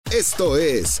Esto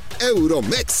es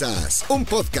Euromexas, un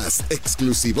podcast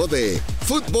exclusivo de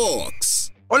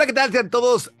Footbox. Hola, ¿qué tal? Sean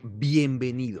todos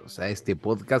bienvenidos a este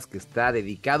podcast que está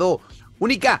dedicado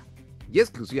única y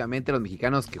exclusivamente a los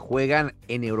mexicanos que juegan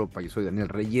en Europa. Yo soy Daniel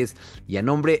Reyes y a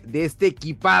nombre de este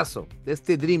equipazo, de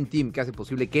este Dream Team que hace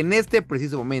posible que en este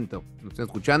preciso momento nos estén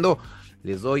escuchando,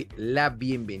 les doy la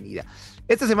bienvenida.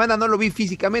 Esta semana no lo vi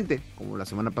físicamente, como la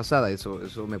semana pasada, eso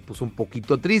me puso un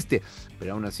poquito triste,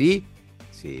 pero aún así,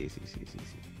 sí,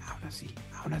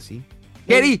 ahora sí.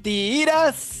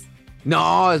 ¡Mentiras!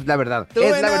 No, es la verdad. Tú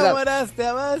es la verdad. enamoraste,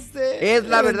 amaste. Es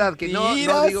la verdad que no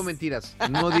digo Mentiras. mentiras.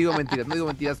 No digo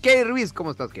mentiras. Kerry Ruiz,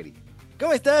 ¿cómo estás, Kerry?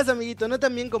 ¿Cómo estás, amiguito? No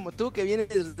tan bien como tú, que vienes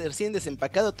recién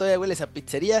desempacado, todavía hueles a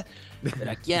pizzería.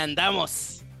 Pero aquí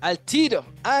andamos, al tiro,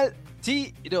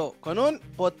 con un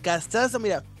podcastazo,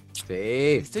 mira. Sí.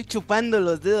 Estoy chupando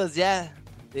los dedos ya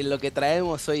de lo que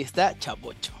traemos hoy, está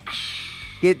chabocho.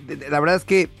 La verdad es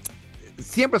que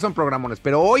siempre son programones,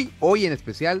 pero hoy en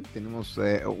especial tenemos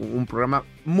un programa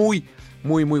muy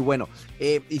bueno.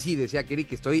 Y sí, decía Kerry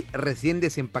que estoy recién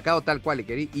desempacado tal cual,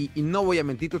 Kerry, y no voy a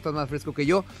mentir, tú estás más fresco que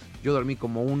yo. Yo dormí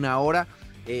como una hora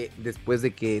después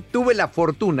de que tuve la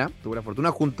fortuna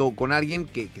junto con alguien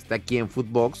que está aquí en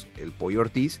Footbox, el Pollo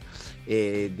Ortiz,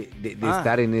 de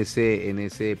estar en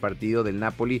ese partido del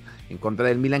Napoli en contra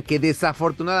del Milan, que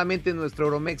desafortunadamente nuestro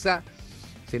Euromexa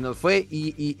se nos fue.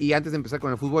 Y antes de empezar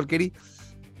con el fútbol, Kerry.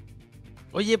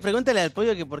 Oye, pregúntale al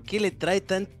pollo que por qué le trae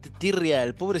tanta tirria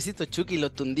al pobrecito Chucky,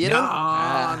 ¿lo tundieron?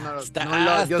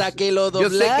 Hasta que lo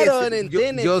doblaron en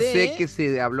TNT. Yo sé que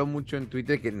se habló mucho en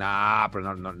Twitter que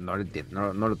pero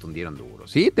no lo tundieron duro.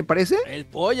 ¿Sí? ¿Te parece? El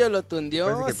pollo lo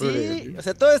tundió, sí. O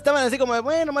sea, todos estaban así como,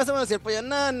 bueno, más o menos, y el pollo,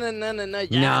 no,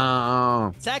 ya.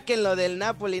 No. Sáquenlo del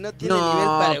Napoli, no tiene nivel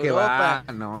para Europa.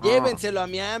 Llévenselo a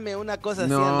Miami, una cosa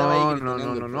así andaba ahí.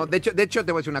 No. De hecho,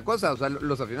 te voy a decir una cosa, o sea,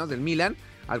 los aficionados del Milan,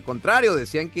 al contrario,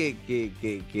 decían que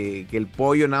el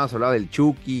pollo nada más hablaba del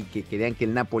Chucky, que querían que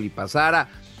el Napoli pasara.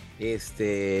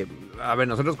 A ver,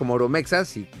 nosotros como Euromexas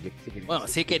sí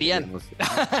querían.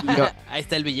 Ahí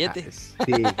está el billete. Sí,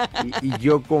 y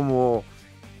yo como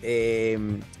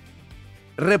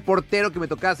reportero que me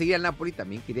tocaba seguir al Napoli,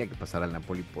 también quería que pasara al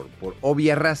Napoli por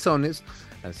obvias razones.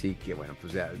 Así que bueno,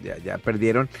 pues ya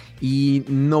perdieron y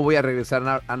no voy a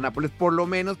regresar a Nápoles, por lo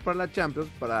menos para la Champions,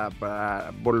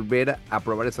 para volver a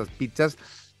probar esas pizzas.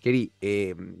 Kerry,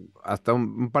 hasta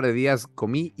un par de días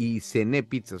comí y cené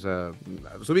pizza, o sea,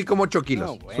 subí como 8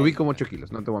 kilos,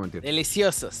 no te voy a mentir.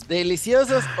 Deliciosos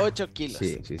 8 kilos.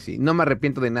 Sí, no me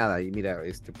arrepiento de nada. Y mira,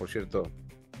 por cierto,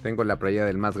 tengo la playera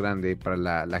del más grande para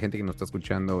la gente que nos está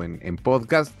escuchando en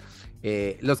podcast.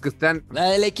 Los que están... La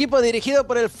del equipo dirigido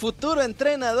por el futuro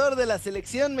entrenador de la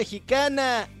selección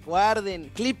mexicana. Guarden,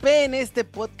 clipen este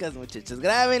podcast, muchachos.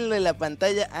 Grábenlo en la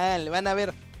pantalla. Le van a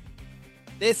ver.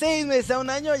 De 6 meses a un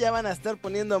año ya van a estar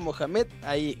poniendo a Mohamed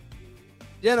ahí.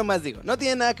 Ya nomás digo, no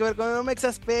tiene nada que ver con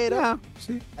Euromexas, pero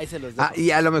sí. Ahí se los dejo.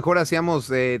 Y a lo mejor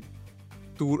hacíamos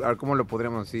 ¿cómo lo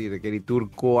podríamos decir, Kerry?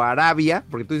 Turco-Arabia,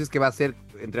 porque tú dices que va a ser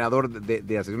entrenador de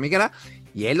la selección mexicana,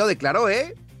 y él lo declaró,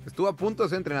 estuvo a punto de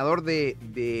ser entrenador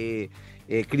de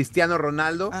Cristiano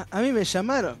Ronaldo. A mí me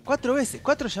llamaron 4 veces,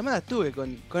 4 llamadas tuve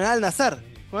con Al-Nassr.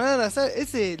 Con Al-Nassr,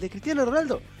 ese de Cristiano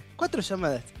Ronaldo, 4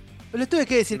 llamadas. Pero les tuve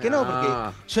que decir que no, porque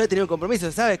yo he tenido un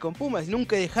compromiso, ¿sabes? Con Pumas,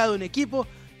 nunca he dejado un equipo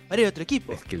para ir a otro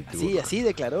equipo. Es que el turco, así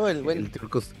declaró el buen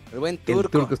turco. El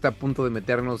turco está a punto de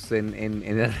meternos en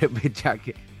el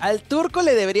repechaje. Al turco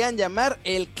le deberían llamar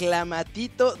el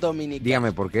clamatito dominicano.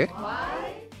 Dígame por qué.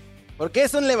 Porque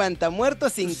es un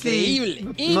levantamuertos increíble.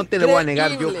 Sí, no te lo voy a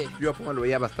negar, yo a Pumas lo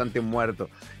veía bastante muerto.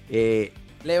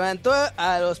 Levantó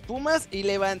a los Pumas y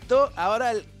levantó ahora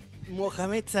al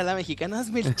Mohamed Salah mexicano.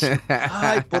 Hazme el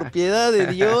Ay, por piedad de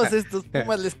Dios, estos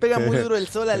Pumas les pega muy duro el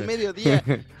sol al mediodía.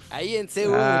 Ahí en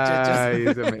CU, muchachos. Ay,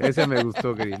 ese me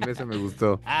gustó, querido, ese me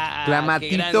gustó.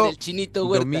 Clamatito, el Chinito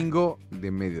Huerta. Domingo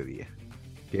de mediodía.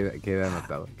 Queda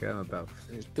anotado.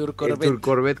 El Tour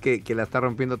Corvette que la está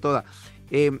rompiendo toda.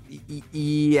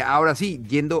 Y ahora sí,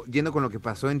 yendo con lo que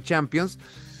pasó en Champions.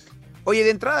 Oye, de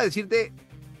entrada decirte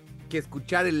que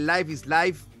escuchar el Life is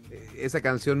Life, esa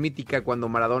canción mítica cuando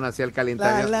Maradona hacía el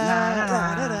calentario.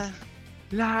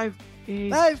 Life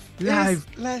is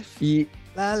life. Y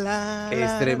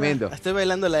es tremendo. Estoy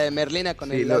bailando la de Merlina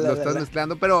con el lo estás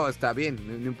mezclando, pero está bien,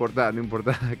 no importa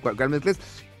cuál mezcles.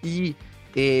 Y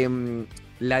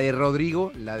la de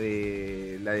Rodrigo, la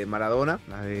de Maradona,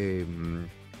 la de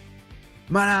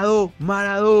Maradó,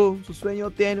 su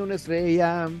sueño tiene una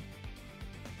estrella.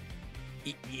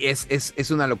 Y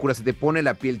es una locura, se te pone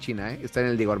la piel china, está en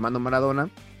el Diego Armando Maradona.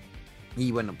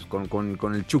 Y bueno, pues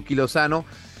con el Chucky Lozano.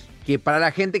 que para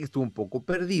la gente que estuvo un poco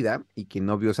perdida y que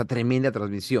no vio esa tremenda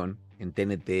transmisión en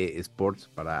TNT Sports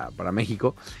para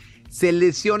México, se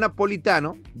lesiona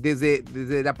Napolitano desde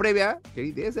la previa,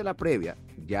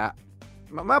 ya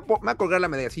me va a colgar la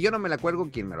medalla. Si yo no me la cuelgo,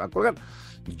 ¿quién me la va a colgar?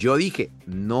 Yo dije,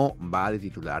 no va de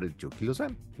titular el Chucky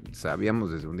Lozano.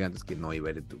 Sabíamos desde un día antes que no iba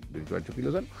a ir de titular Chucky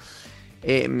Lozano.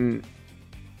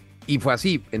 Y fue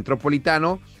así, entró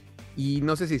Politano, y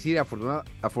no sé si decir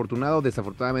afortunado o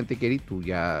desafortunadamente, Kerry, tú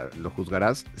ya lo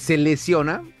juzgarás, se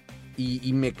lesiona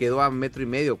y me quedó a 1.5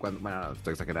 metros cuando, bueno, no,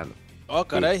 estoy exagerando. Oh,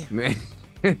 caray.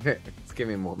 Es que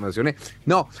me emocioné.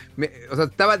 No, o sea,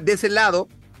 estaba de ese lado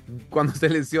cuando se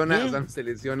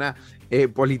lesiona,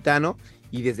 Politano,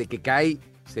 y desde que cae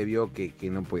se vio que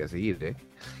no podía seguir,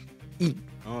 Y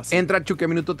entra Chucky a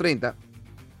minuto 30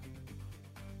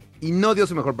 y no dio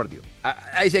su mejor partido.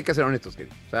 Ahí sí hay que ser honestos,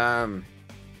 querido. O sea,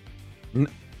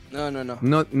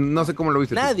 no sé cómo lo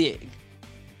viste. Nadie.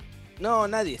 No,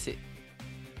 nadie.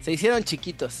 Se hicieron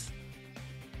chiquitos.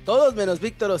 Todos menos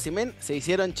Víctor Osimhen se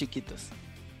hicieron chiquitos.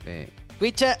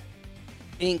 Cuicha,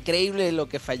 increíble lo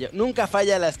que falló. Nunca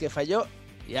falla las que falló.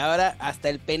 Y ahora hasta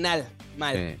el penal,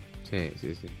 mal. Sí.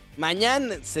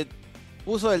 Mañana se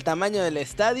puso del tamaño del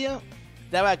estadio.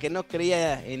 Daba que no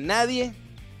creía en nadie.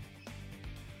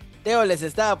 Teo les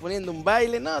estaba poniendo un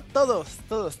baile. No, todos.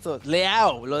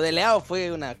 Leao, lo de Leao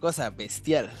fue una cosa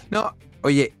bestial. No,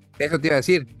 oye, eso te iba a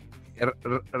decir.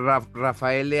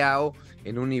 Rafael Leao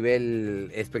en un nivel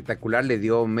espectacular le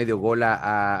dio medio gol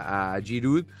a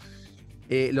Giroud.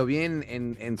 Lo vi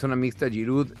en zona mixta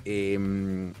Giroud.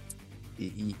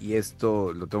 Y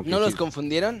esto lo tengo que ¿No decir. los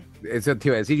confundieron? Eso te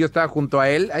iba a decir, yo estaba junto a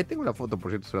él, ahí tengo la foto,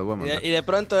 por cierto, se la voy a mandar. Y de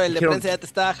pronto el de prensa ya te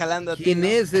estaba jalando a ti, ¿quién ¿no?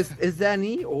 ¿Es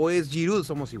Dani o es Giroud?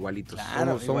 Somos igualitos.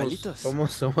 Claro, igualitos.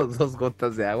 Somos 2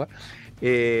 gotas de agua.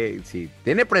 Sí,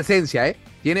 tiene presencia,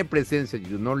 tiene presencia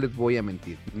Giroud, no les voy a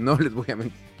mentir.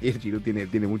 Giroud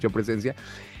tiene mucha presencia.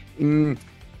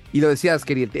 Y lo decías,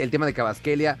 que el tema de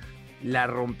Kvaratskhelia la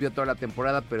rompió toda la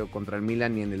temporada, pero contra el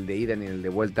Milan ni en el de ida ni en el de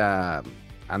vuelta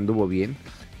anduvo bien.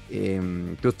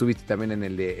 Tú estuviste también en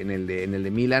el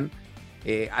de Milan.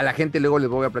 A la gente luego les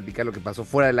voy a platicar lo que pasó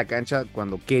fuera de la cancha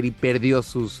cuando Kerry perdió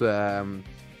sus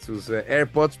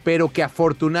AirPods, pero que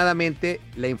afortunadamente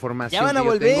la información ya van a que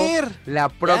yo tengo, tengo, la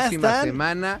próxima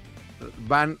semana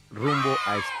van rumbo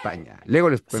a España. Luego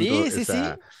les cuento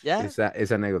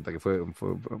esa anécdota que fue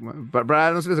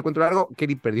para no hacerles el cuento largo.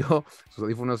 Kerry perdió sus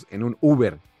audífonos en un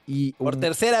Uber. Y por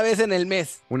tercera vez en el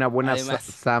mes. Una buena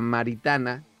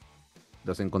samaritana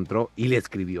los encontró y le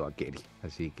escribió a Kerry.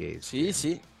 Así que...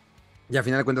 Sí. Y al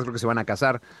final de cuentas creo que se van a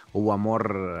casar. Hubo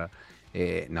amor...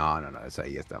 No, eso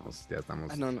ahí ya estamos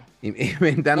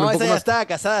inventando. No, esa ya estaba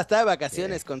casada, estaba de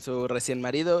vacaciones con su recién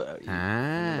marido.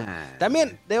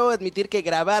 También debo admitir que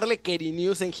grabarle Kerry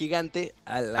News en gigante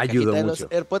a la cajita de los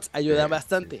AirPods ayuda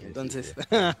bastante. Entonces,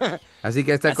 así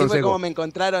que está el consejo. Así fue como me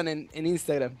encontraron en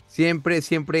Instagram.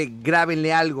 Siempre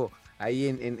grábenle algo ahí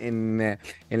en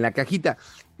la cajita.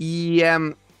 Y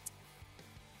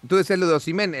tú decías lo de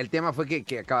Osimhen, el tema fue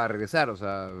que acaba de regresar, o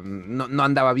sea, no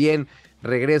andaba bien.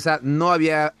 Regresa, no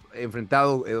había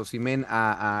enfrentado Osimhen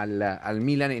al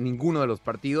Milan en ninguno de los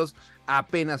partidos,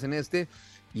 apenas en este,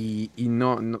 y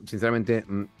no, sinceramente,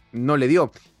 no le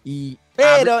dio.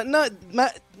 Pero,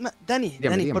 Dani,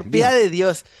 por piedad de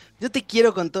Dios, yo te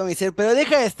quiero con todo mi ser, pero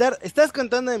deja de estás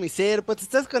contando de mi ser, pues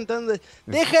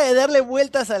deja de darle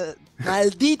vueltas al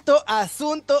maldito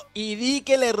asunto y di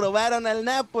que le robaron al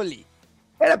Napoli.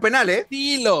 Era penal,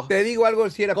 Dilo. Te digo algo,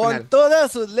 si era penal. Con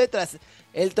todas sus letras.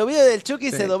 El tobillo del Chucky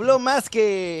se dobló más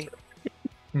que...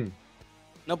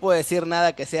 No puedo decir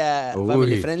nada que sea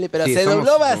family friendly, pero se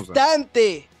dobló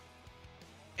bastante.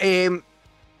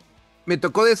 Me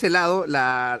tocó de ese lado,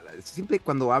 siempre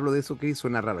cuando hablo de eso, que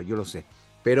suena raro, yo lo sé.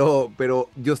 Pero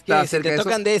yo estaba cerca de eso. Si te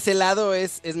tocan de ese lado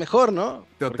es mejor, ¿no?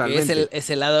 Totalmente. Porque es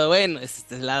el lado bueno, es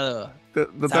el lado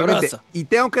totalmente. Sabroso. Y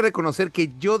tengo que reconocer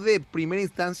que yo de primera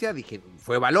instancia dije,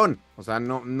 fue balón. O sea,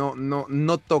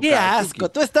 no toca. ¡Qué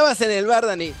asco! Tú estabas en el bar,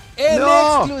 Dani.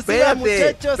 Exclusiva,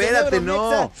 muchachos. Espérate,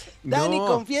 no. Dani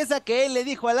confiesa que él le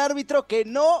dijo al árbitro que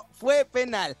no fue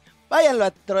penal. Váyanlo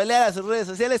a trolear a sus redes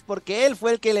sociales porque él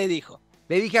fue el que le dijo.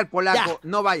 Le dije al polaco,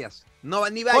 no vayas. No,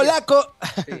 ni vayas. Polaco.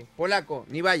 Sí, polaco,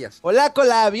 ni vayas. Polaco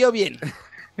la vio bien.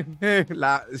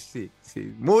 Sí,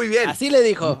 muy bien. Así le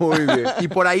dijo. Muy bien. Y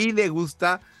por ahí le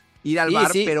gusta ir al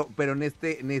bar, sí. Pero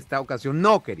en esta ocasión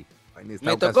no, Kerry.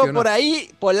 Me tocó por ahí,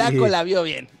 Polaco la vio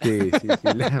bien. Sí.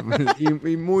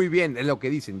 Y muy bien, es lo que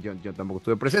dicen. Yo tampoco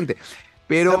estuve presente.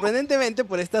 Pero sorprendentemente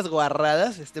por estas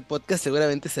guarradas, este podcast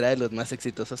seguramente será de los más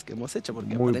exitosos que hemos hecho,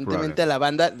 porque Muy aparentemente probable. a la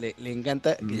banda le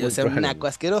encanta que yo Muy sea un probable. naco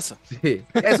asqueroso. Sí,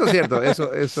 eso es cierto,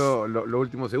 eso lo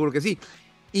último seguro que sí.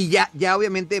 Y ya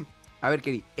obviamente, a ver,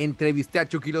 Keri, entrevisté a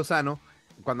Chucky Lozano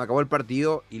cuando acabó el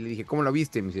partido y le dije, ¿cómo lo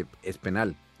viste? Me dice, es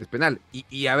penal, es penal.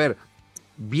 Y a ver,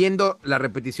 viendo la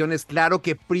repetición es claro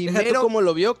que Deja tú primero... cómo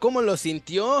lo vio, cómo lo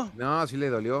sintió. No, sí le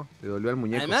dolió al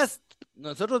muñeco. Además,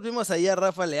 nosotros vimos ahí a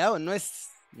Rafa Leao, no es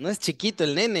chiquito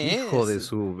el nene, Hijo de es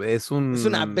su, es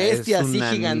una bestia así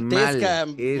gigantesca,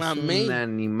 es mamey. un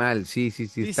animal, sí, Sí,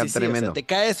 está sí, sí, o tremendo. sea, te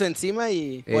cae eso encima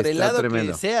y por el Está lado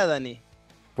tremendo. que sea, Dani,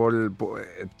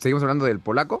 ¿Seguimos hablando del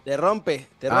polaco? te rompe,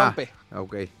 te rompe.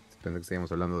 Ok, pensé que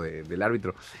seguíamos hablando del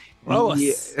árbitro. Robos.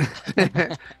 Y,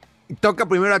 toca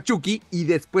primero a Chucky y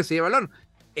después se lleva el balón.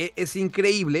 Es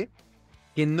increíble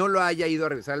que no lo haya ido a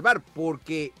revisar el VAR,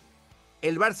 porque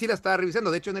el VAR sí la estaba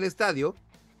revisando. De hecho, en el estadio,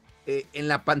 en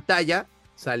la pantalla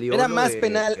salió. Era más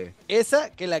penal esa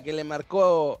que la que le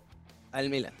marcó al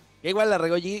Milan. Igual la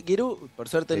regó Giroud, por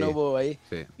suerte no hubo ahí.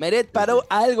 Sí, Meret paró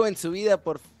algo en su vida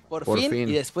por fin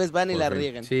y después van y la fin.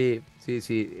 riegan. Sí.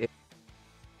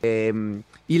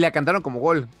 Y la cantaron como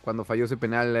gol cuando falló ese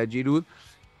penal a Giroud.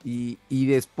 Y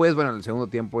después, bueno, en el segundo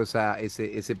tiempo,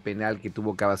 ese penal que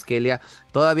tuvo Kvaratskhelia,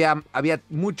 todavía había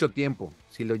mucho tiempo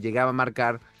si lo llegaba a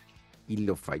marcar y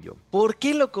lo falló. ¿Por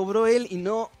qué lo cobró él y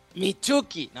no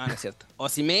Michuki? No, no es cierto.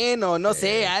 Osimhen o no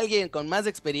sé, alguien con más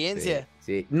experiencia.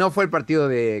 Sí, no fue el partido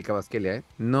de Kvaratskhelia, ¿eh?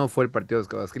 No fue el partido de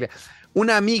Kvaratskhelia.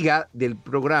 Una amiga del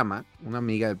programa,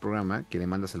 que le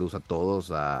manda saludos a todos,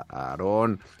 a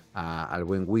Aarón, al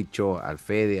buen Huicho, al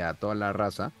Fede, a toda la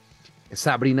raza,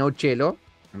 Sabrina Ochelo,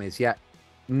 me decía,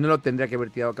 no lo tendría que haber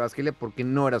tirado a Kvaratskhelia porque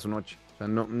no era su noche. O sea,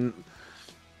 no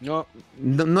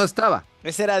estaba.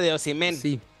 Ese era de Osimhen.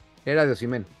 Sí, era de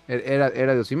Osimhen. Era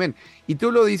de Osimhen. Y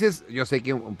tú lo dices, yo sé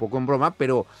que un poco en broma,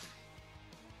 pero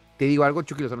te digo algo,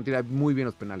 Chucky Lozano tira muy bien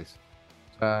los penales.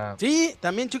 O sea, sí,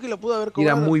 también Chucky lo pudo haber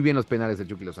cobrado. tira muy bien los penales el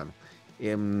Chucky Lozano.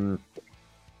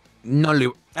 No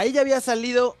le... Ahí ya había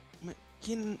salido...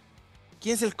 ¿Quién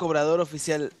es el cobrador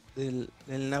oficial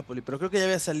del Napoli? Pero creo que ya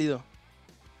había salido.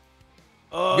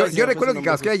 Yo recuerdo que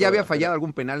Kvaratskhelia ya había fallado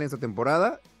algún penal en esta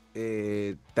temporada.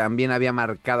 También había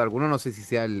marcado alguno, no sé si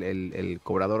sea el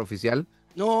cobrador oficial.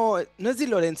 No es Di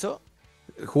Lorenzo.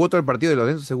 Jugó todo el partido de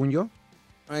Lorenzo, según yo.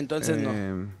 Entonces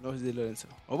no es Di Lorenzo.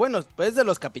 O bueno, pues es de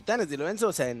los capitanes Di Lorenzo,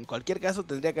 o sea, en cualquier caso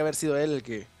tendría que haber sido él el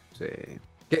que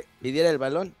pidiera el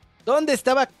balón. ¿Dónde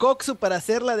estaba Coxu para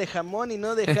hacerla de jamón y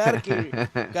no dejar que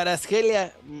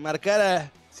Kvaratskhelia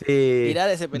marcara, tirar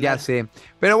ese penal? Ya sé.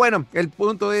 Pero bueno, el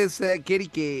punto es, Keri,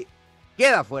 que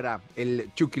queda fuera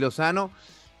el Chucky Lozano.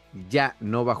 Ya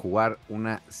no va a jugar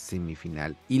una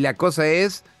semifinal. Y la cosa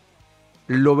es,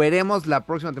 lo veremos la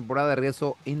próxima temporada de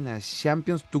regreso en la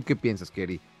Champions. ¿Tú qué piensas,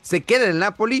 Keri? ¿Se queda en el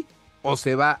Napoli o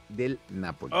se va del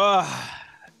Napoli?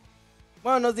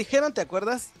 Bueno, nos dijeron, ¿te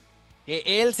acuerdas? Que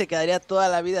él se quedaría toda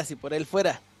la vida si por él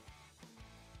fuera.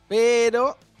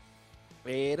 Pero,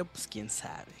 pues quién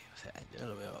sabe. O sea, yo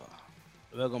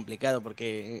lo veo complicado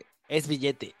porque es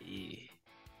billete y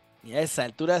a esas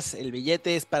alturas el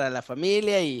billete es para la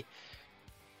familia y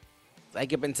hay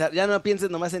que pensar, ya no pienses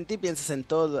nomás en ti, piensas en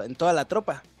toda la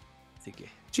tropa. Así que...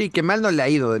 Sí, que mal no le ha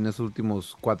ido en los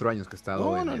últimos 4 años que ha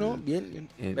estado. No, bien.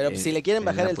 Pero si le quieren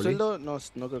bajar el sueldo,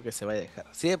 no creo que se vaya a dejar.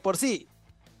 Sí, de por sí.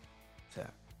 O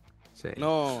sea, sí.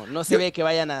 No se ve que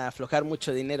vayan a aflojar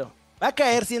mucho dinero. Va a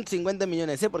caer 150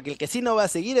 millones, porque el que sí no va a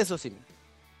seguir, eso sí.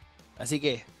 Así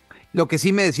que... Lo que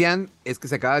sí me decían es que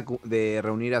se acaba de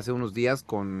reunir hace unos días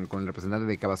con el representante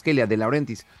de Kvaratskhelia, de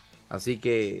Laurentiis. Así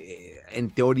que, en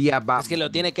teoría va... Es que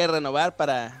lo tiene que renovar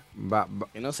para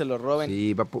que no se lo roben.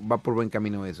 Sí, va por buen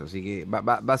camino eso. Así que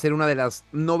va a ser una de las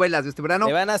novelas de este verano.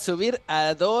 Le van a subir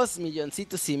a 2,5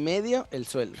 milloncitos el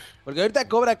sueldo. Porque ahorita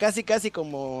cobra casi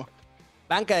como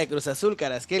banca de Cruz Azul,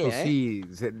 Kvaratskhelia, pues sí,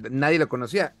 nadie lo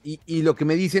conocía. Y lo que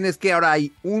me dicen es que ahora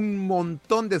hay un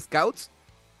montón de scouts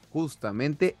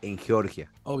justamente en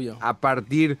Georgia. Obvio. A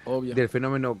partir del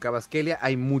fenómeno Kvaratskhelia,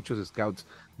 hay muchos scouts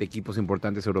de equipos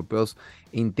importantes europeos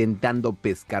intentando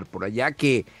pescar por allá.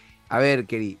 Que, a ver,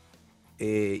 Keri,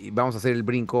 vamos a hacer el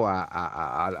brinco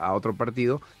a otro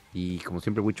partido. Y como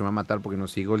siempre, Wicho me va a matar porque no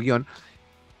sigo el guión.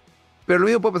 Pero lo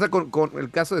mismo puede pasar con el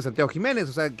caso de Santiago Jiménez.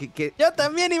 O sea, que... Yo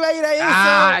también iba a ir a eso.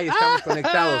 ¡Ay! Estamos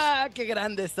conectados. ¡Qué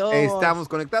grandes somos! Estamos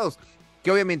conectados.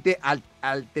 Que obviamente al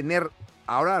tener...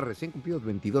 Ahora recién cumplidos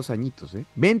 22 añitos,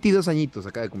 22 añitos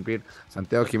acaba de cumplir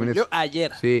Santiago Jiménez. Yo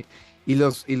ayer. Sí, y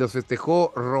los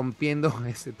festejó rompiendo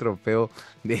ese trofeo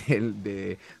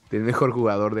de del mejor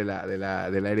jugador de la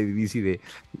Eredivisie de...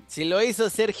 Si lo hizo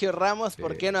Sergio Ramos,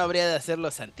 ¿por qué no habría de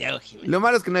hacerlo Santiago Jiménez? Lo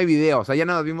malo es que no hay video, o sea, ya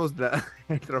nada vimos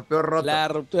el trofeo roto. La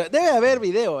ruptura. Debe haber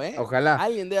video, ¿eh? Ojalá.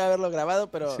 Alguien debe haberlo grabado,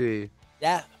 pero Sí.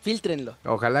 ya, fíltrenlo.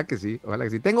 Ojalá que sí, ojalá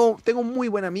que sí. Tengo un muy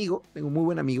buen amigo,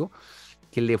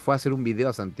 que le fue a hacer un video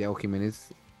a Santiago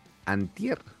Jiménez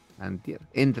antier,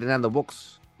 entrenando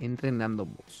box. ¿Entrenando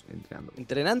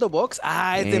box?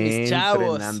 Ah, es de mis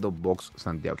chavos. Entrenando box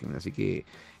Santiago Jiménez, así que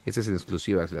esa es en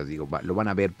exclusiva, se las digo. Lo van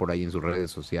a ver por ahí en sus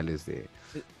redes sociales.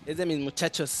 Es de mis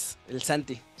muchachos, el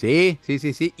Santi. Sí.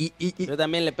 Yo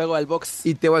también le pego al box.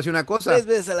 Y te voy a decir una cosa. 3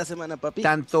 veces a la semana, papi.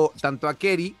 Tanto a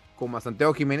Kerry como a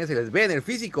Santiago Jiménez se les ve en el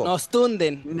físico. Nos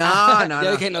tunden. No.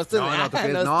 Yo dije nos tunden.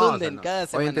 Nos tunden cada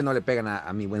semana. Obviamente no le pegan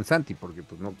a mi buen Santi porque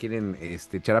pues no quieren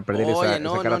echar a perder Oye,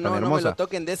 esa cara tan hermosa. No me lo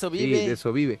toquen, de eso vive. Sí, de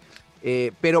eso vive.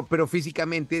 Pero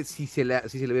físicamente sí se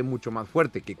le ve mucho más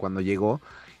fuerte que cuando llegó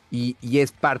y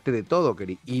es parte de todo,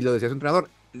 Kerry. Y lo decía su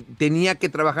entrenador, tenía que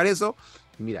trabajar eso.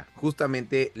 Mira,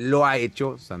 justamente lo ha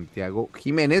hecho Santiago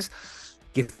Jiménez,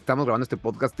 que estamos grabando este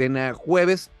podcast en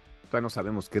jueves. Todavía no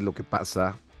sabemos qué es lo que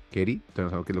pasa, Kerry. Todavía no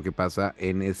sabemos qué es lo que pasa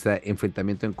en ese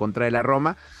enfrentamiento en contra de la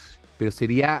Roma. Pero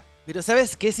sería... Pero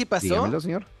 ¿sabes qué sí pasó? Dígamelo,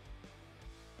 señor.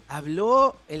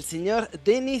 Habló el señor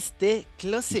Denis de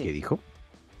Close. ¿Y qué dijo?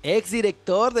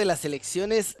 Exdirector de las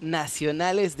selecciones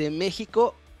nacionales de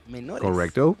México menores.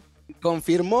 Correcto.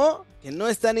 Confirmó que no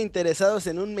están interesados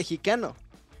en un mexicano,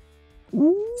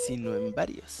 sino en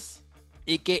varios.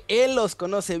 Y que él los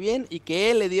conoce bien y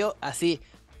que él le dio así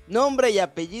nombre y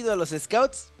apellido a los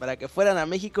scouts para que fueran a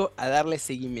México a darle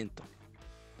seguimiento.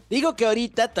 Digo que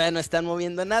ahorita todavía no están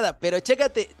moviendo nada, pero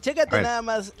chécate nada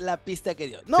más la pista que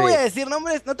dio. No voy a decir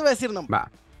nombres, no te voy a decir nombres.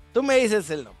 Va. Tú me dices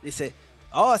el nombre. Dice,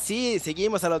 oh sí,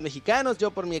 seguimos a los mexicanos.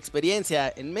 Yo por mi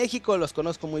experiencia en México los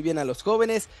conozco muy bien a los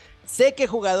jóvenes. Sé que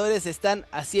jugadores están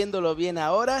haciéndolo bien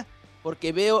ahora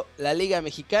porque veo la liga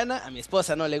mexicana. A mi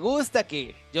esposa no le gusta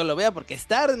que yo lo vea porque es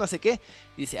tarde, no sé qué.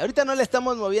 Dice, ahorita no le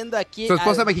estamos moviendo aquí. Su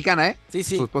esposa mexicana, ¿eh? Sí.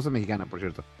 Su esposa mexicana, por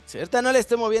cierto. Sí, ahorita no le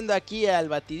estoy moviendo aquí al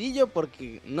batidillo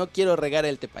porque no quiero regar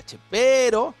el tepache.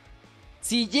 Pero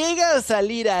si llega a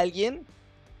salir alguien,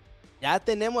 ya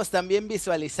tenemos también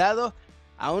visualizado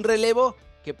a un relevo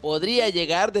que podría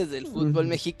llegar desde el fútbol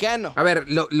mexicano. A ver,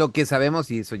 lo que sabemos,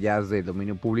 y eso ya es de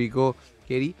dominio público,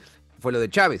 Kerry, fue lo de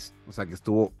Chávez. O sea, que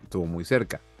estuvo muy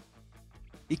cerca.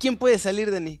 ¿Y quién puede salir,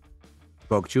 Dani?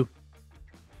 Kokchu.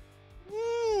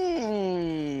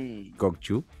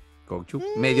 Kokchu.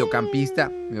 Mediocampista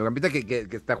que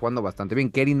está jugando bastante bien.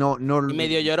 Kerry no... Y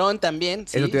medio llorón también.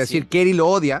 Sí, eso te iba a decir, Kerry lo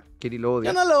odia.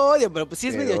 Yo no lo odio, pero pues sí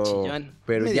es medio chillón.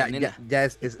 Pero medio ya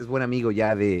es buen amigo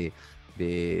ya de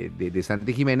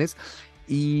Santi Jiménez.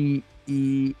 Y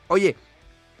oye,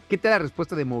 ¿qué tal la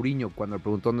respuesta de Mourinho cuando le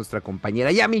preguntó a nuestra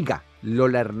compañera y amiga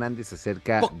Lola Hernández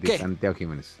acerca de Santiago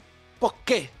Jiménez? ¿Por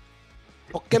qué?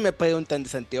 ¿Por qué me preguntan de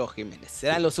Santiago Jiménez?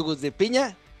 ¿Serán los jugos de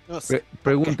piña? No sé.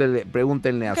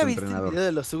 Pregúntenle a su ¿Viste entrenador. el video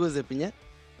de los jugos de piña?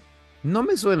 No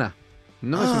me suena.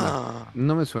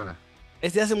 No me suena.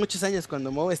 Es de hace muchos años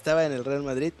cuando Mo estaba en el Real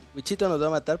Madrid. Wichito nos va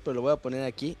a matar, pero lo voy a poner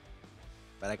aquí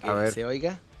para que se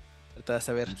oiga. Ahorita vas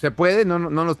a ver. ¿Se puede? No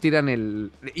nos tiran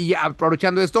el... Y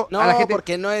aprovechando esto... No, a la gente...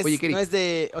 porque no es, Oye, no es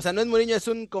de... O sea, no es Mourinho, es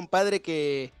un compadre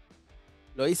que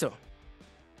lo hizo.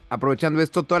 Aprovechando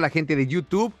esto, toda la gente de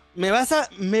YouTube... ¿Me vas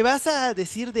a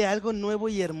decir de algo nuevo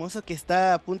y hermoso que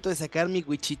está a punto de sacar mi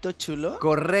Wichito chulo?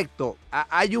 Correcto.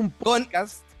 Hay un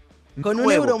podcast con un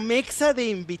Euromexa de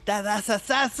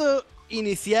invitadazazazo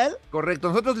inicial. Correcto.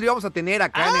 Nosotros lo íbamos a tener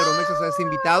acá en Euromexa a ese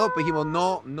invitado, pero dijimos,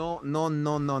 no.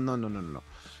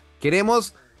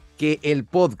 Queremos que el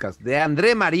podcast de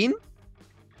André Marín,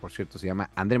 por cierto, se llama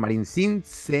André Marín sin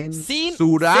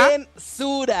censura. Sin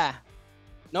censura.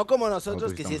 No como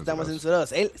nosotros que sí estamos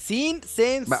censurados. Él sin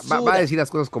censura. Va a decir las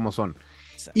cosas como son.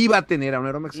 Exacto. Y va a tener a un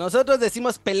Euromex. Nosotros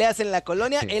decimos peleas en la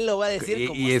colonia, él lo va a decir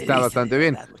como y está bastante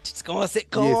bien.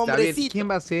 Como hombrecito. ¿Quién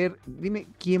va a ser? Dime,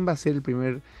 ¿quién va a ser el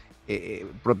primer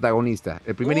protagonista?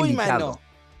 El primer invitado.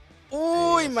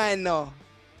 Mano.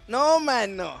 No,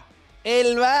 mano.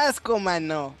 El Vasco,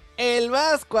 mano. El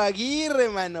Vasco Aguirre,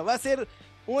 mano. Va a ser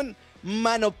un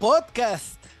mano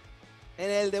podcast. En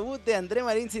el debut de André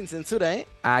Marín sin censura, ¿eh?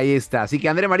 Ahí está. Así que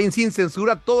André Marín sin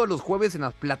censura todos los jueves en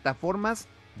las plataformas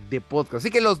de podcast.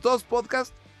 Así que los dos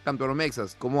podcasts, tanto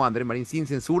Euromexas como André Marín sin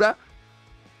censura,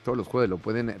 todos los jueves lo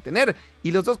pueden tener.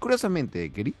 Y los dos,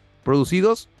 curiosamente, Kerry,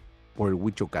 producidos por el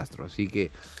Huicho Castro. Así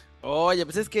que... Oye,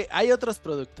 pues es que hay otros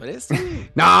productores.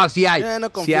 No, sí hay. Yo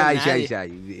no sí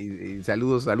hay. y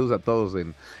saludos a todos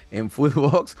en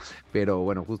Footbox, pero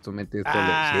bueno, justamente esto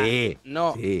sí,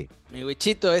 no, sí. Mi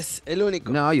Wichito es el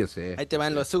único. No, yo sé. Ahí te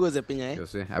van los jugos de piña, Yo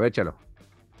sé. A ver, échalo.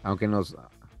 Aunque nos...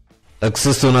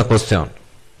 Existe una cuestión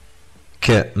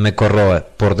que me corroe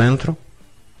por dentro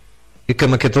y que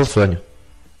me quita el sueño.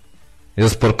 Y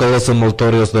es porque los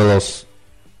envoltorios de los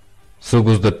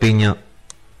jugos de piña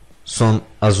son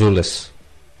azules.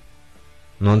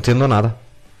 No entiendo nada.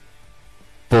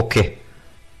 ¿Por qué?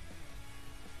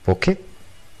 ¿Por qué?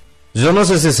 Yo no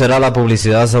sé si será la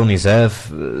publicidad de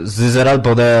UNICEF, si será el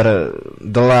poder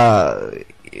de la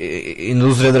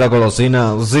industria de la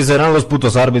golosina, si serán los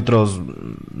putos árbitros,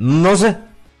 no sé.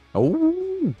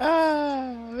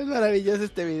 Es maravilloso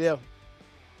este video.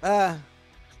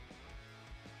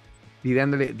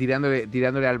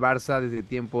 Tirándole al Barça desde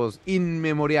tiempos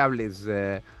inmemorables,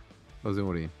 José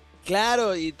Mourinho.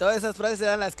 Claro, y todas esas frases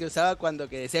eran las que usaba cuando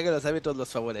que decía que los árbitros los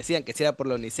favorecían, que si era por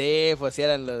la UNICEF o si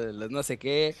eran los no sé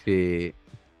qué. Sí.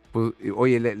 Pues,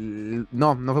 oye,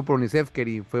 no fue por UNICEF,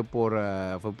 Keri, fue por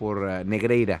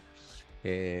Negreira.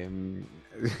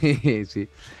 Sí.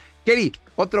 Keri,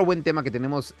 otro buen tema que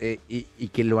tenemos y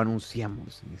que lo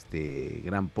anunciamos en este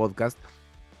gran podcast,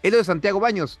 es lo de Santiago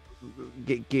Baños,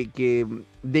 que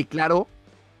declaró...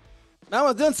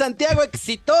 ¡Vamos de un Santiago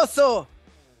exitoso!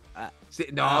 Sí,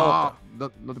 ¿no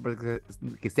te parece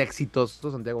que sea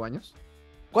exitoso Santiago Baños?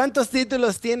 ¿Cuántos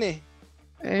títulos tiene?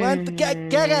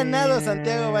 ¿Qué ha ganado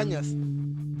Santiago Baños?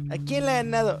 ¿A quién le ha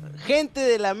ganado? Gente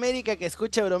de la América que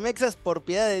escucha Euromexas, por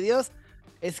piedad de Dios,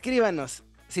 escríbanos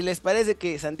si les parece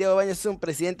que Santiago Baños es un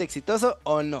presidente exitoso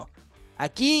o no.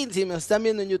 Aquí, si nos están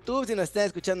viendo en YouTube, si nos están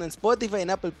escuchando en Spotify,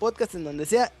 en Apple Podcast, en donde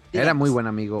sea. Díganos. Era muy buen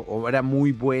amigo, o era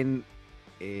muy buen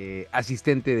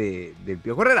asistente del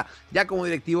Piojo Herrera. Ya como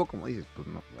directivo, como dices, pues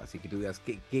no. Así que tú digas,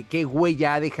 ¿qué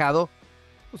huella ha dejado?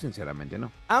 Pues sinceramente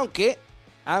no. Aunque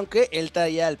él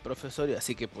traía al profesorio,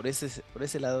 así que por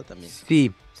ese lado también.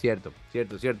 Sí, cierto.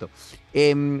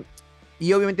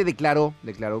 Y obviamente declaró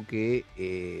que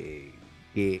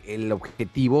el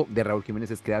objetivo de Raúl Jiménez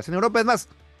es quedarse en Europa. Es más,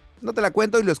 no te la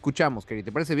cuento y lo escuchamos, Keri.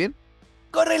 ¿Te parece bien?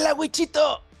 ¡Corre la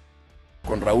Wichito!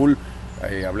 Con Raúl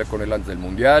hablé con él antes del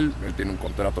Mundial. Él tiene un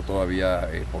contrato todavía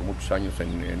por muchos años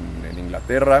en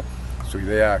Inglaterra. Su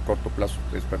idea a corto plazo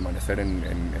es permanecer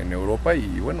en Europa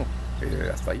y bueno,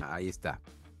 hasta ahí. Ahí está.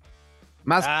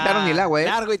 Más claro ni el agua, ¿eh?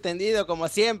 Largo y tendido, como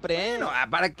siempre, ¿eh? Bueno,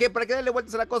 ¿para qué darle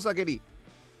vueltas a la cosa, Keri?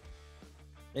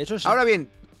 Eso sí. Ahora bien,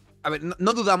 a ver,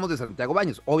 no dudamos de Santiago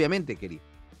Baños, obviamente, Keri.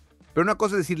 Pero una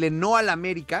cosa es decirle no al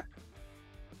América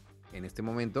en este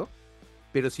momento,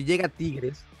 pero si llega a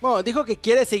Tigres... Bueno, dijo que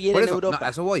quiere seguir en Europa. No, a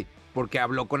eso voy, porque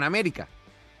habló con América.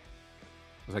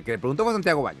 O sea, que le preguntó a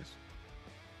Santiago Baños.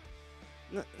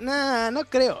 No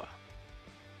creo.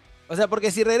 O sea,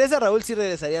 porque si regresa Raúl, sí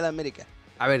regresaría a la América.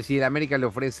 A ver, si el América le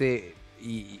ofrece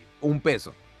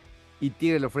 $1 y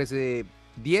Tigres le ofrece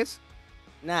 10.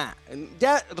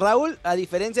 Ya Raúl, a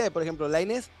diferencia de, por ejemplo,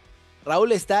 Lainez,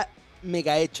 Raúl está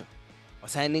mega hecho. O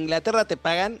sea, en Inglaterra te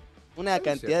pagan una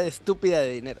cantidad estúpida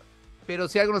de dinero. Pero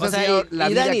si algo nos ha enseñado la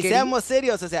vida, Dani, Keri... seamos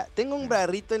serios, o sea, tengo un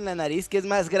barrito en la nariz que es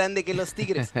más grande que los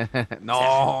Tigres.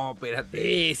 No,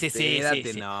 espérate. Sí.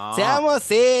 Espérate, no. Seamos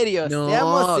serios,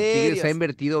 seamos serios. Tigres ha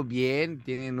invertido bien,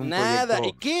 tienen un proyecto...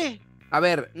 ¿Y qué? A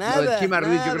ver, Nada, lo del Chima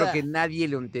Ruiz yo nada. creo que nadie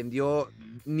lo entendió,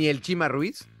 ni el Chima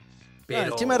Ruiz. Pero... No,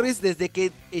 el Chima Ruiz, desde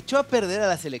que echó a perder a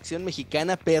la selección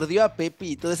mexicana, perdió a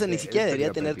Pepi y todo eso, ni siquiera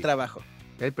debería tener trabajo.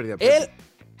 Él perdió a Pepi.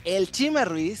 El Chima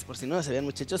Ruiz, por si no lo sabían,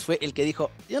 muchachos, fue el que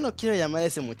dijo, yo no quiero llamar a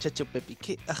ese muchacho Pepi,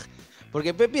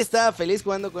 porque Pepi estaba feliz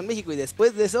jugando con México y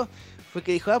después de eso fue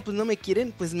que dijo, pues no me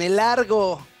quieren, pues me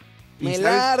largo. Me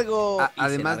largo.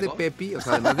 Además de Pepi, o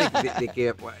sea, además de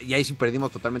que, y ahí sí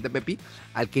perdimos totalmente a Pepi,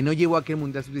 al que no llegó a aquel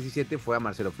Mundial Sub-17 fue a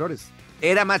Marcelo Flores.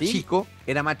 Era más chico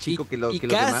que los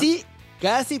demás.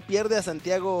 Casi pierde a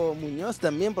Santiago Muñoz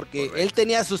también, porque él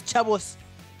tenía a sus chavos.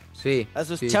 Sí. A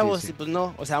sus chavos, y pues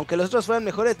no. O sea, aunque los otros fueran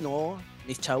mejores, no,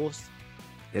 mis chavos.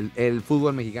 El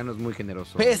fútbol mexicano es muy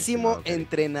generoso. Pésimo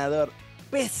entrenador,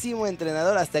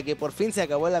 hasta que por fin se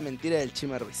acabó la mentira del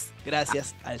Chima Ruiz.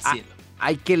 Gracias al cielo.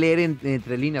 Hay que leer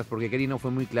entre líneas, porque Keri no fue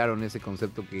muy claro en ese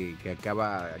concepto que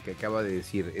acaba de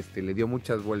decir. Le dio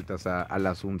muchas vueltas al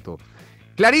asunto.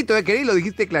 Clarito, Keri, lo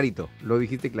dijiste clarito.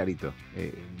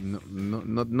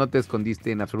 No te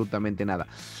escondiste en absolutamente nada.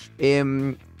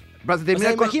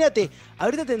 Imagínate,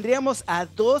 ahorita tendríamos a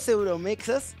 2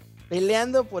 Euromexas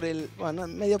peleando por bueno,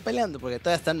 medio peleando, porque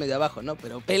todavía están medio abajo, ¿no?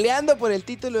 Pero peleando por el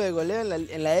título de goleo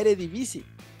en la Eredivisie.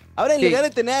 Ahora, en lugar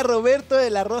de tener a Roberto de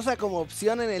la Rosa como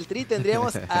opción en el tri,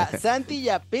 tendríamos a Santi y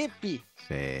a Pepi.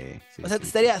 Sí. O sea,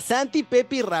 estaría Santi,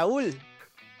 Pepi y Raúl.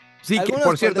 Sí, algunos que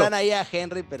por cierto. pondrán ahí a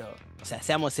Henry, pero O sea,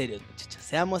 seamos serios, muchachos.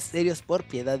 Seamos serios por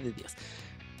piedad de Dios.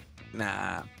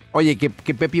 Nah. Oye, que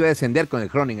Pepi va a descender con el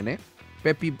Groningen, ¿eh?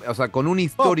 Pepi, o sea, con un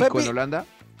histórico Pepi- en Holanda,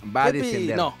 va a Pepi,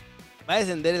 descender. No, va a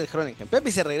descender el Groningen.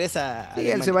 Pepi se regresa a Sí, él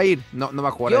Alemania. se va a ir. No va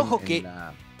a jugar Y ojo en que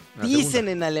la Dicen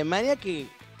segunda. en Alemania que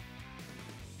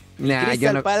Nah,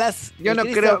 Crystal Palace, yo no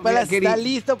Crystal creo, Palace Keri, está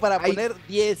listo para hay- poner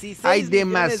 16 hay millones de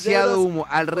demasiado euros humo.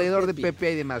 Alrededor por de Pepi. Pepe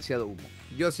hay demasiado humo.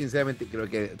 Yo sinceramente creo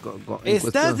que en ¿Estás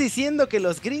cuestión- diciendo que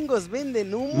los gringos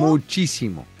venden humo?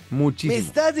 muchísimo. ¿Me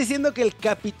estás diciendo que el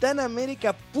Capitán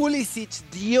América Pulisic,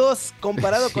 Dios,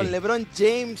 comparado Sí. con LeBron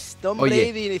James, Tom Oye.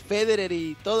 Brady y Federer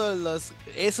y todos los...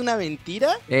 ¿Es una mentira?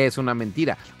 Es una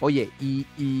mentira. Oye,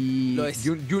 y Lo es.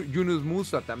 Yunus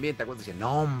Musa también, ¿te acuerdas? Dice,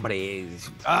 no, hombre,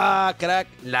 Ah, crack.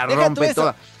 la Deja tú rompe eso.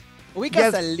 toda.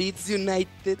 Ubicas Ya- al Leeds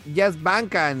United. Ya es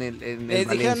banca en el Les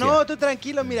Valencia. dije, no, tú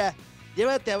tranquilo, mira,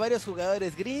 llévate a varios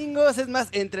jugadores gringos, es más,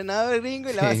 entrenador gringo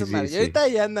y la vas a sumar. Sí, Y ahorita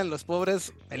ya andan los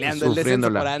pobres peleando el descenso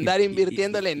Sufriéndola. por andar Y-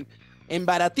 invirtiéndole en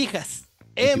baratijas.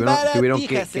 Y En tuvieron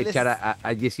baratijas. que se les- echar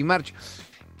a Jesse March.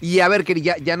 Y a ver, Keri,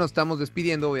 ya nos estamos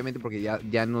despidiendo, obviamente, porque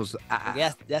ya nos...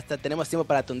 Ya hasta tenemos tiempo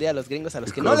para tundir a los gringos a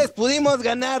los que Creo- no les pudimos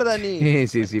ganar, Dani.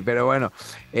 Sí, pero bueno,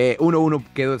 1-1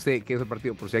 quedó ese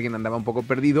partido, por si alguien andaba un poco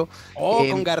perdido. Oh,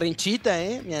 Eh, con garrinchita,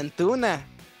 mi Antuna.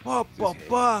 Oh, Sí, sí.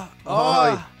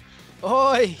 oh,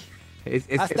 ¡Ay! Hasta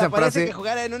Esa parece frase que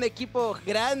jugara en un equipo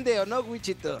grande, ¿o no,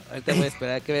 Wichito? Ahorita voy a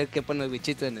esperar a que ver qué pone el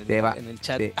Wichito en el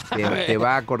chat. te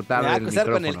va a cortar Me va a el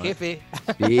acusar con el micrófono, jefe.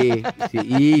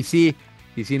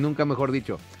 Sí, nunca mejor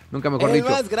dicho. El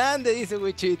más grande, dice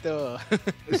Wichito.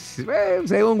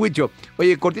 Según Wicho.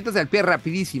 Oye, cortitas al pie,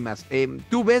 rapidísimas.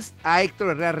 ¿Tú ves a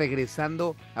Héctor Herrera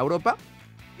regresando a Europa?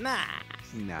 Nah,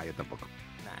 No, yo tampoco.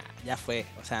 ya fue.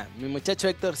 O sea, mi muchacho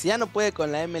Héctor, si ya no puede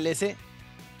con la MLS,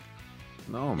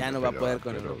 No, Ya no va a poder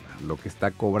con Europa. lo que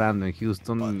está cobrando en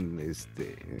Houston,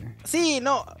 sí,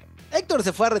 no. Héctor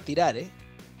se fue a retirar, ¿eh?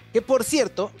 Que por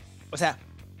cierto, o sea,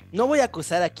 no voy a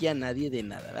acusar aquí a nadie de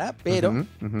nada, ¿verdad? Pero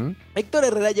Ujú, Héctor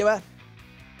Herrera lleva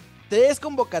 3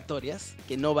 convocatorias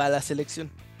que no va a la selección.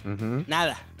 ujú.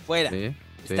 Nada, fuera. Sí,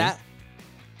 sí. Está.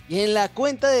 Y en la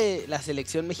cuenta de la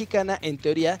selección mexicana, en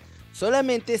teoría,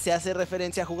 solamente se hace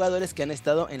referencia a jugadores que han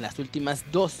estado en las últimas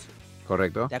 2.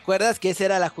 Correcto. ¿Te acuerdas que esa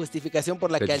era la justificación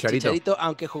por la De que al Chicharito. Chicharito,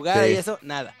 aunque jugara Sí. y eso,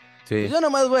 nada? Sí. Pues yo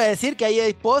nomás voy a decir que ahí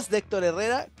hay post de Héctor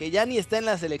Herrera, que ya ni está en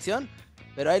la selección,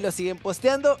 pero ahí lo siguen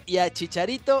posteando, y a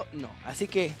Chicharito no. Así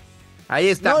que Ahí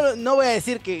está. no voy a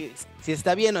decir que si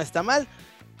está bien o está mal,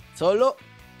 solo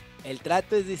el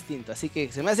trato es distinto. Así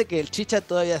que se me hace que el Chicha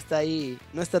todavía está ahí,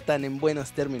 no está tan en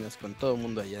buenos términos con todo el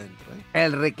mundo allá adentro, ¿eh?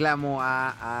 El reclamo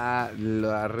a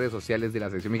las redes sociales de la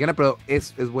selección mexicana, pero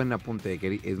es buen apunte de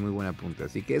Kerry, es muy buen apunte.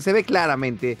 Así que se ve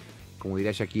claramente, como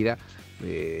diría Shakira.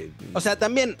 O sea,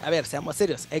 también, a ver, seamos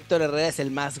serios, Héctor Herrera es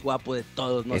el más guapo de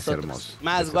todos nosotros. hermoso,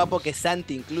 Más es guapo hermoso. que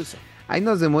Santi incluso. Ahí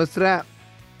nos demuestra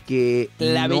que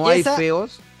La no belleza- hay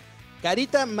feos.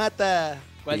 Carita mata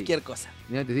cualquier cosa.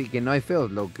 No, te digo que no hay feos,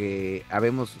 lo que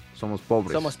habemos somos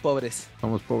pobres. Somos pobres.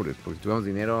 Somos pobres, porque si tuviéramos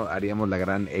dinero haríamos la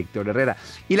gran Héctor Herrera.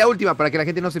 Y la última, para que la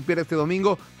gente no se pierda este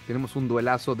domingo, tenemos un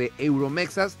duelazo de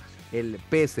Euromexas. El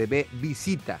PSV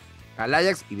visita al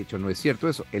Ajax, y de hecho no es cierto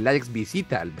eso, el Ajax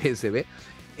visita al PSV.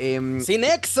 ¡Sin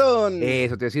Exxon!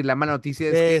 Eso te voy a decir, la mala noticia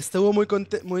es que Estuvo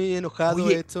muy enojado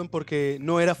Oye. Edson porque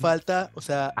no era falta, o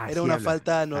sea, Así era una habla,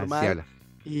 falta así normal. habla.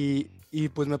 Y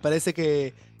pues me parece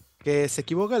que se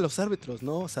equivocan los árbitros,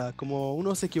 ¿no? O sea, como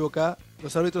uno se equivoca,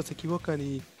 los árbitros se equivocan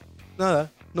y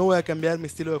nada, no voy a cambiar mi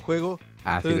estilo de juego.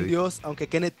 Así Soy lo un dijo. Dios, aunque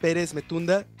Kenneth Pérez me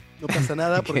tunda, no pasa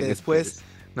nada porque Kenneth después Pérez,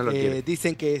 no lo quiere.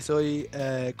 dicen que soy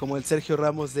como el Sergio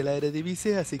Ramos de la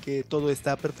Eredivisie, así que todo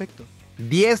está perfecto.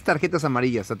 10 tarjetas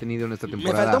amarillas ha tenido en esta Me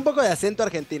temporada. faltó un poco de acento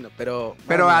argentino, pero...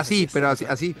 Pero vamos, así, es-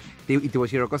 así. Y te voy a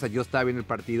decir una cosa, yo estaba viendo el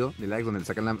partido del Ajax donde le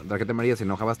sacan la tarjeta amarilla, se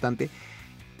enoja bastante.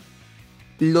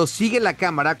 Lo sigue la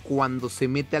cámara cuando se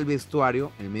mete al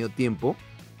vestuario en el medio tiempo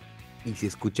y se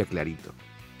escucha clarito.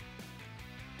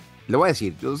 Le voy a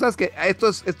decir, tú sabes que esto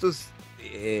es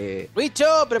Richo,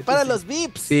 prepara los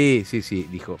VIPs. sí,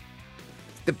 dijo.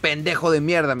 Este pendejo de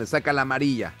mierda me saca la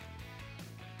amarilla.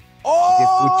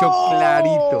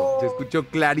 ¡Oh! Se escuchó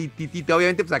clarititito.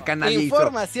 Obviamente, pues acá nadie hizo.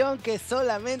 Información que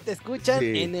solamente escuchan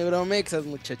Sí. en Euromexas,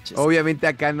 muchachos. Obviamente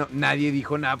acá nadie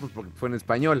dijo nada, pues porque fue en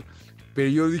español. Pero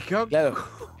yo dije, Claro.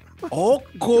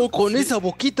 Con esa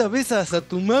boquita besas a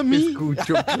tu se mami.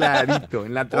 escuchó clarito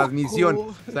en la transmisión.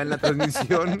 Ojo. O sea, en la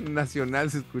transmisión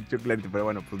nacional se escuchó clarito. Pero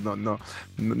bueno, pues no nadie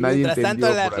Mientras entendió tanto,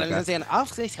 la por acá. transmisión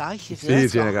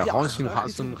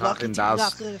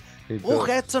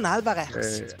Edson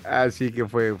Álvarez. Así que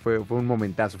fue un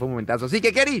momentazo, Así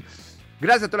que, Kerry,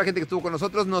 gracias a toda la gente que estuvo con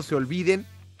nosotros. No se olviden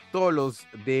todos los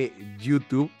de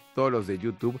YouTube,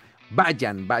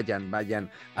 vayan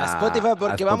A Spotify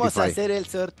porque vamos a Spotify. hacer el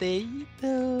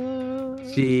sorteito.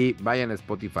 Sí, vayan a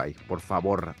Spotify, por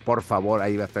favor,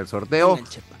 ahí va a estar el sorteo.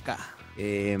 Vénganse pa' acá.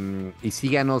 Y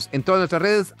síganos en todas nuestras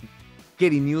redes.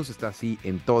 Kerry News está así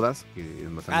en todas.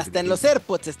 Hasta en los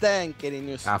AirPods está en Kerry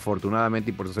News.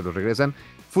 Afortunadamente, y por eso se los regresan.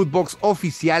 Footbox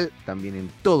Oficial, también en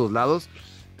todos lados.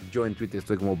 Yo en Twitter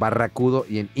estoy como Barracudo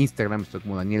y en Instagram estoy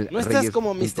como Daniel ¿No Reyes. estás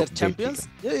como Mr. Champions?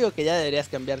 Yo digo que ya deberías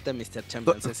cambiarte a Mr.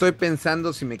 Champions. Estoy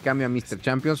pensando si me cambio a Mr.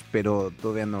 Champions, pero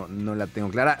todavía no la tengo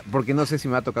clara, porque no sé si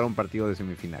me va a tocar un partido de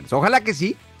semifinales. Ojalá que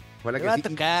sí. Te va a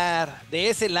tocar de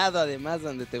ese lado además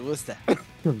donde te gusta.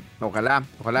 Ojalá.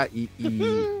 Porque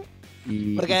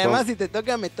además si te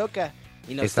toca, me toca.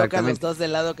 Y nos toca a los dos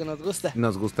del lado que nos gusta.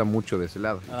 Nos gusta mucho de ese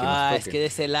lado. Es que de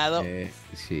ese lado.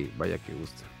 Sí, vaya que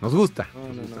gusta. Nos gusta.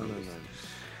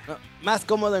 No, más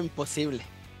cómodo imposible.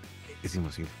 Es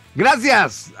imposible.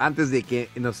 Gracias. Antes de que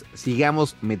nos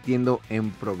sigamos metiendo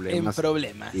en problemas.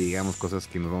 Y digamos cosas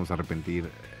que nos vamos a arrepentir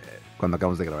cuando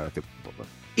acabamos de grabar este podcast.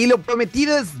 Y lo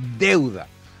prometido es deuda.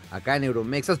 Acá en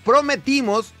Euromexas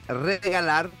prometimos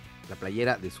regalar la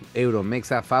playera de su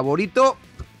Euromexa favorito.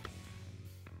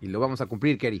 Y lo vamos a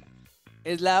cumplir, Kerry.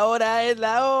 Es la hora de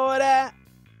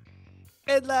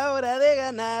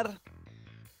ganar.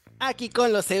 Aquí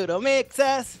con los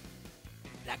Euromexas.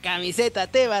 La camiseta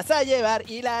te vas a llevar.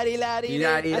 Hilari.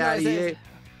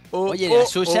 Oye, la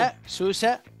Xuxa.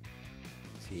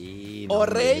 Sí, no,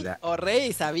 Rey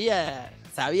sabía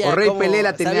cómo, Pelé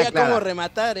la tenía sabía clara. Cómo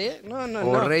rematar, ¿eh?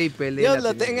 No. Rey Pelé Dios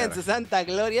lo tenga en su santa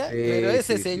gloria, pero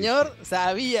ese señor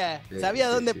sabía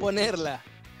dónde ponerla.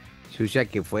 Xuxa,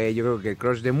 que fue, yo creo que el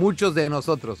crush de muchos de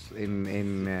nosotros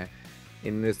en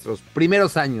nuestros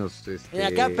primeros años. Y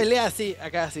acá pelea así,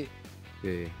 acá sí.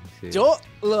 Sí. Yo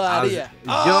lo haría.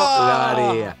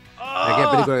 Aquella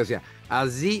película que decía,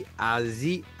 así,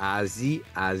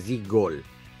 gol.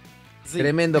 Sí.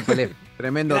 Tremendo Pelé.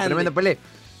 Tremendo Pelé.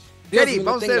 Kerry,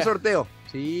 vamos a hacer el sorteo.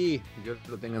 Sí, Dios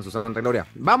lo tenga en su santa gloria.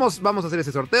 Vamos a hacer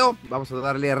ese sorteo. Vamos a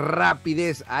darle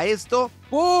rapidez a esto.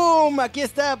 ¡Pum! Aquí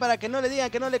está, para que no le digan,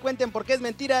 que no le cuenten porque es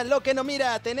mentira lo que no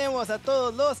mira. Tenemos a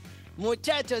todos los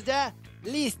muchachos ya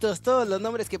listos, todos los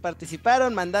nombres que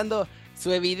participaron, mandando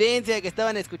su evidencia de que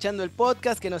estaban escuchando el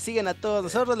podcast, que nos siguen a todos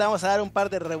nosotros. Le vamos a dar un par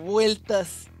de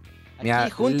revueltas aquí. Mira,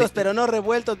 juntos, pero no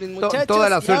revueltos, mis muchachos. Toda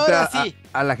la suerte sí,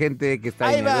 a la gente que está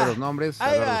ahí de los nombres.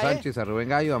 A Eduardo Sánchez, a Rubén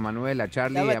Gallo, a Manuel, a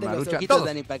Charlie, a Marucha. Todos,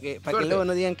 Dani, para que luego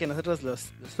no digan que nosotros los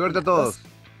suerte a todos.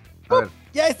 A ver.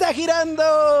 ¡Ya está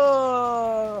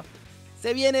girando!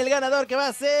 Se viene el ganador que va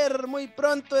a ser muy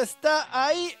pronto. Está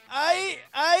ahí.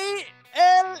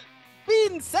 El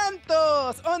Vin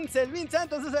Santos. 11, el Vin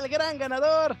Santos es el gran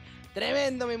ganador.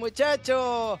 Tremendo, mi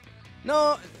muchacho.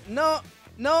 No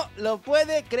lo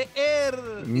puede creer.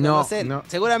 No sé,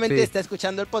 seguramente está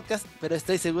escuchando el podcast, pero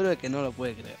estoy seguro de que no lo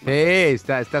puede creer.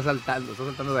 Está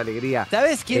saltando de alegría.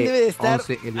 ¿Sabes quién debe de estar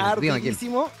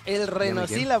ardidísimo? El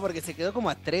Renosila, porque se quedó como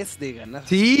a 3 de ganar.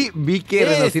 Sí, vi que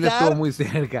Renosila estuvo muy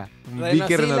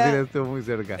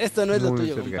cerca. Esto no es lo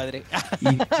tuyo, compadre.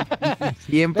 Y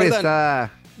siempre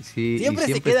está... Sí, siempre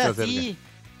se queda así.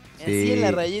 Así en la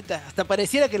rayita. Hasta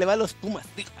pareciera que le va a los Pumas.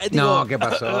 No, ¿qué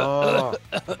pasó?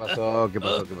 ¿Qué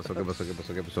pasó?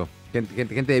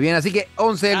 Gente de bien. Así que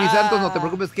 11, Luis Santos, no te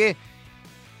preocupes que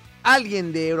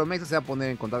alguien de Euromexa se va a poner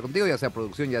en contacto contigo, ya sea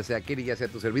producción, ya sea Kerry, ya sea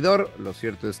tu servidor. Lo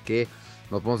cierto es que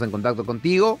nos ponemos en contacto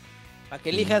contigo. Para que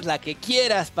elijas la que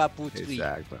quieras, papuchi.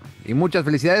 Exacto. Y muchas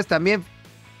felicidades también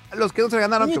a los que no se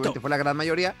ganaron, que obviamente fue la gran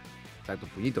mayoría. Exacto,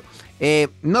 puñito.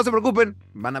 No se preocupen,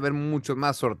 van a haber muchos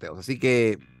más sorteos. Así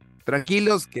que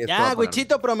tranquilos que ya,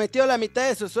 Huichito prometió la mitad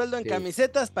de su sueldo en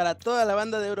camisetas para toda la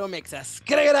banda de Euromexas.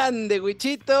 ¡Qué grande,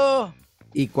 Huichito!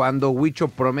 Y cuando Huicho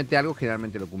promete algo,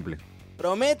 generalmente lo cumple.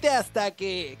 Promete hasta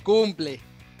que cumple.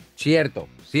 Cierto.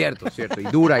 Y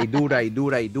dura. El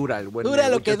buen dura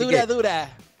lo que dura.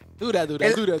 Dura.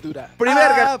 Primer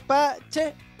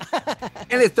Apache.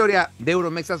 En la historia de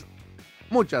Euromexas,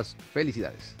 muchas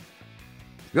felicidades.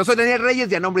 Yo soy Daniel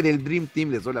Reyes y a nombre del Dream Team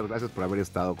les doy las gracias por haber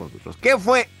estado con nosotros. ¿Qué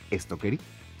fue esto, Kerry?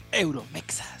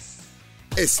 Euromexas.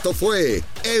 Esto fue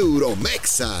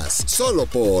Euromexas, solo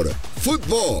por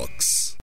Footbox.